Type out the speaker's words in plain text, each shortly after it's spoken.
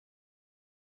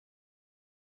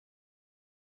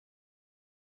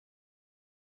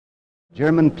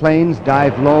German planes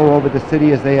dive low over the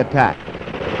city as they attack.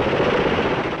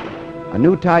 A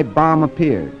new type bomb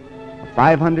appeared, a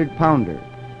 500-pounder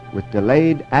with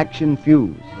delayed action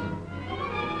fuse.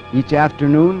 Each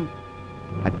afternoon,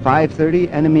 at 5:30,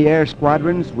 enemy air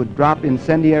squadrons would drop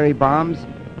incendiary bombs,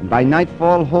 and by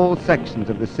nightfall, whole sections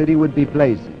of the city would be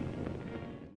blazing.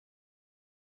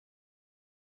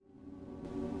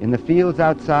 In the fields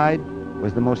outside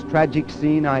was the most tragic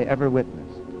scene I ever witnessed.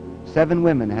 7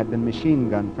 women had been machine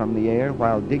gunned from the air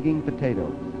while digging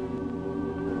potatoes.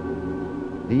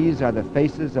 These are the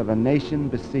faces of a nation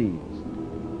besieged.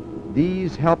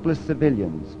 These helpless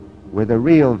civilians were the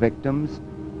real victims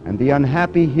and the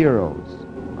unhappy heroes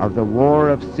of the war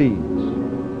of siege.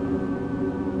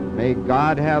 May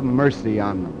God have mercy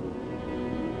on them.